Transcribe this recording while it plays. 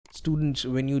students,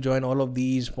 when you join all of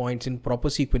these points in proper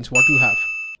sequence, what you have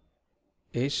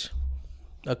is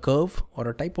a curve or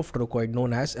a type of trochoid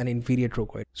known as an inferior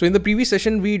trochoid. So in the previous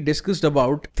session, we discussed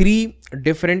about 3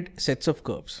 different sets of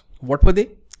curves. What were they?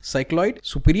 Cycloid,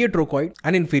 superior trochoid,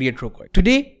 and inferior trochoid.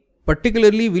 Today,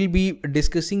 particularly, we'll be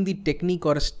discussing the technique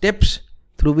or steps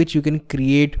through which you can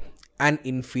create an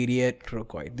inferior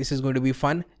trochoid. This is going to be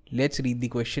fun. Let's read the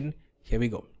question. Here we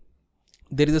go.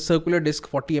 There is a circular disc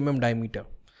 40 mm diameter.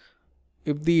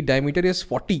 If the diameter is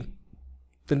 40,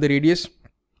 then the radius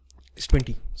is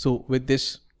 20. So with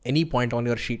this, any point on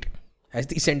your sheet as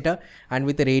the center and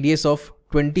with a radius of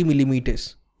 20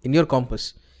 millimeters in your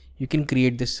compass, you can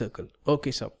create this circle.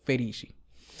 Okay, sir, very easy.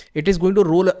 It is going to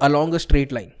roll along a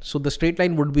straight line. So the straight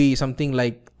line would be something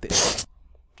like this.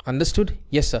 Understood?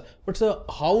 Yes, sir. But sir,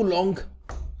 how long?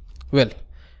 Well,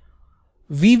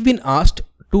 we've been asked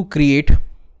to create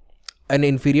an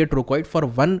inferior trochoid for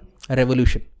 1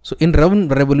 revolution. So in 1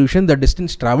 revolution, the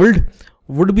distance traveled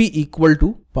would be equal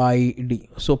to pi d.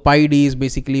 So pi d is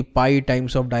basically pi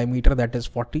times of diameter, that is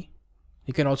 40.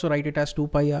 You can also write it as 2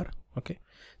 pi r. Okay.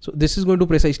 So this is going to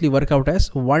precisely work out as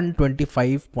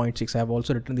 125.6. I have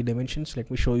also written the dimensions. Let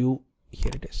me show you.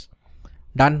 Here it is.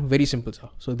 Done. Very simple, sir.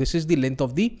 So this is the length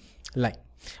of the line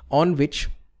on which,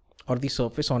 or the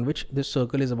surface on which this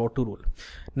circle is about to roll.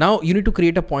 Now you need to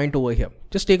create a point over here.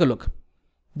 Just take a look.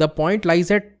 The point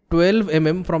lies at 12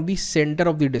 mm from the center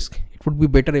of the disc. It would be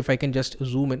better if I can just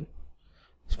zoom in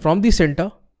from the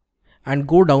center and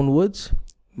go downwards.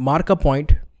 Mark a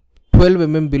point 12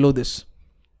 mm below this.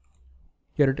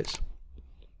 Here it is.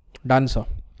 Done, sir.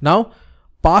 Now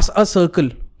pass a circle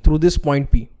through this point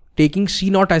P, taking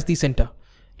C0 as the center.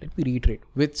 Let me reiterate.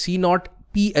 With C0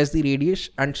 P as the radius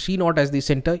and C0 as the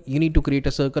center, you need to create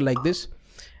a circle like this.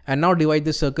 And now divide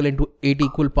this circle into 8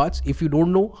 equal parts. If you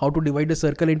don't know how to divide a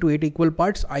circle into 8 equal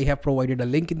parts, I have provided a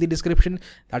link in the description.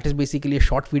 That is basically a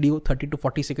short video, 30 to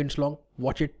 40 seconds long.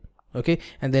 Watch it. Okay.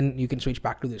 And then you can switch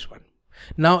back to this one.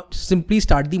 Now simply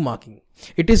start the marking.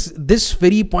 It is this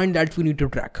very point that we need to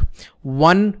track.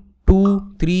 1,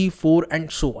 2, 3, 4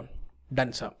 and so on.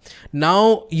 Done, sir.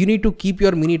 Now you need to keep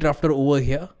your mini drafter over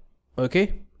here.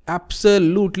 Okay.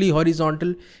 Absolutely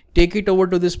horizontal. Take it over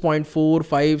to this point 4,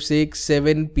 5, 6,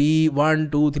 7, P, 1,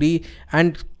 2, 3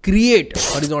 and create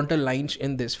horizontal lines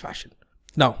in this fashion.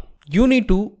 Now you need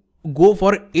to go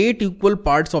for 8 equal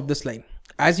parts of this line.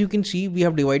 As you can see, we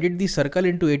have divided the circle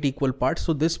into 8 equal parts.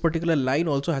 So this particular line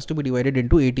also has to be divided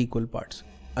into 8 equal parts.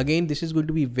 Again, this is going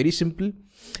to be very simple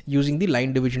using the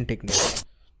line division technique.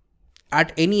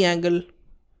 At any angle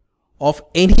of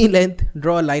any length,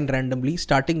 draw a line randomly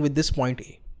starting with this point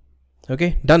A.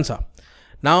 Okay, done, sir.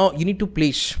 Now you need to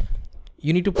place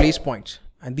points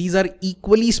and these are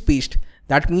equally spaced.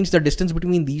 That means the distance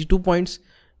between these 2 points,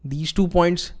 these 2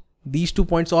 points, these 2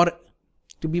 points, or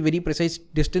to be very precise,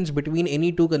 distance between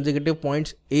any 2 consecutive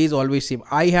points is always same.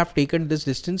 I have taken this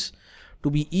distance to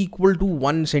be equal to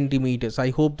 1 centimeters. I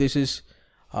hope this is,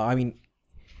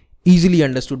 easily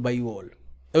understood by you all.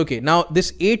 Okay, now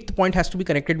this 8th point has to be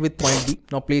connected with point B.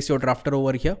 Now place your drafter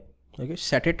over here. Okay,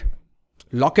 set it,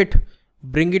 lock it,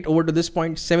 bring it over to this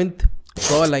point. 7th,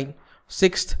 draw a line.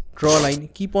 6th, draw a line.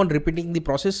 Keep on repeating the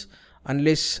process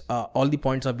unless all the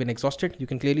points have been exhausted. You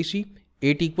can clearly see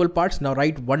 8 equal parts. Now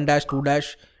write 1 dash, 2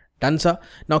 dash. Done, sir.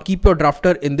 Now keep your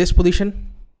drafter in this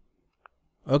position.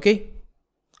 Okay,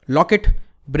 lock it,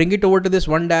 bring it over to this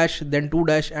 1 dash, then 2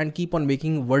 dash and keep on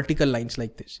making vertical lines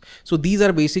like this. So these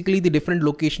are basically the different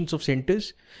locations of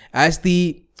centers as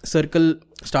the circle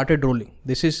started rolling.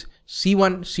 This is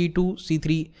C1, C2,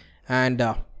 C3 and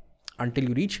until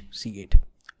you reach C8.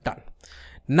 Done.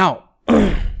 Now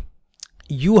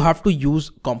you have to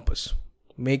use compass.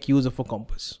 Make use of a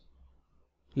compass.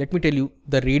 Let me tell you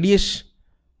the radius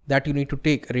that you need to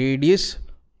take. Radius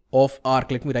of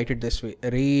arc, let me write it this way.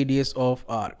 Radius of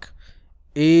arc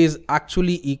is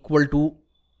actually equal to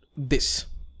this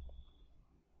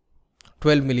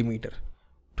 12 millimeter.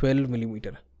 12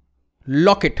 millimeter.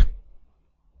 Lock it.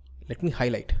 Let me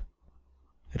highlight.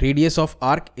 Radius of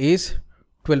arc is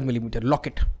 12 millimeter. Lock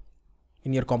it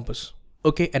in your compass.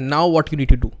 Okay, and now what you need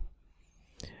to do?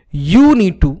 You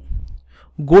need to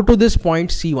go to this point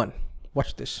C1.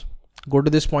 Watch this. Go to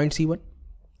this point C1.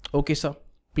 Okay, sir.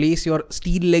 Place your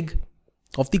steel leg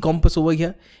of the compass over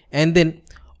here and then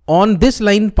on this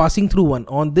line passing through 1,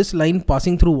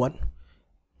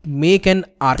 make an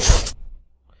arc.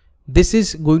 This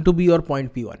is going to be your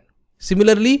point P1.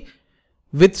 Similarly,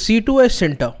 with C2 as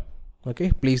center,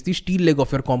 okay, place the steel leg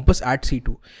of your compass at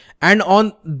C2 and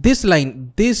on this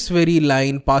line, this very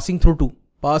line passing through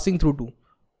 2,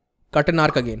 cut an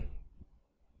arc again.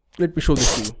 Let me show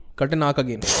this to you. Cut an arc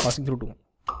again, passing through 2.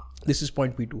 This is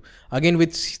point P2. Again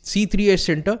with C3 as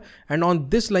center, and on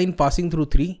this line passing through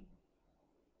 3,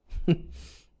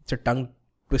 it's a tongue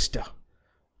twister.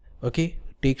 Okay,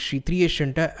 take C3 as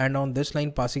center, and on this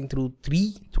line passing through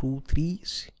 3,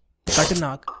 cut an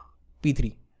arc,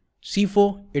 P3.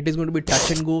 C4, it is going to be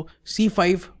touch and go.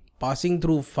 C5, passing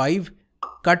through 5,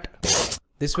 cut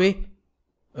this way.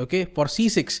 Okay, for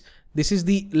C6, this is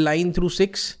the line through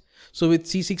 6. So with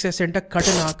C6 as center, cut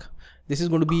an arc. This is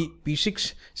going to be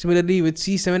P6. Similarly with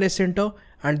C7 as center,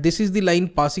 and this is the line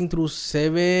passing through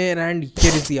 7, and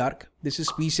here is the arc. This is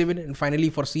P7, and finally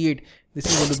for C8, this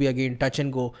is going to be again touch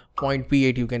and go, point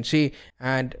P8 you can say.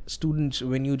 And students,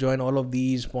 when you join all of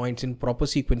these points in proper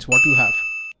sequence, what you have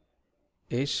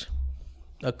is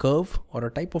a curve or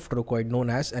a type of trochoid known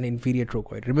as an inferior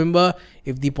trochoid. Remember,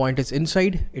 if the point is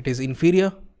inside, it is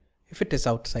inferior. If it is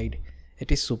outside,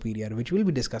 it is superior, which we'll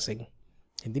be discussing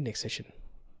in the next session.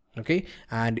 Okay,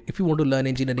 and if you want to learn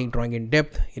engineering drawing in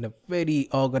depth in a very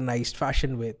organized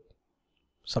fashion with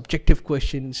subjective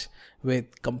questions,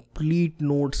 with complete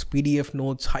notes, PDF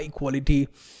notes, high quality,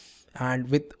 and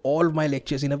with all my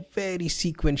lectures in a very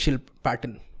sequential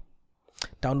pattern,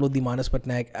 download the Manas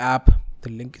Patnaik app. The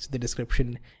link is in the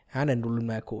description, and enroll in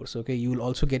my course. Okay, you will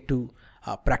also get to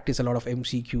practice a lot of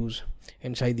MCQs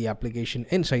inside the application,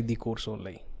 inside the course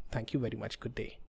only. Thank you very much. Good day.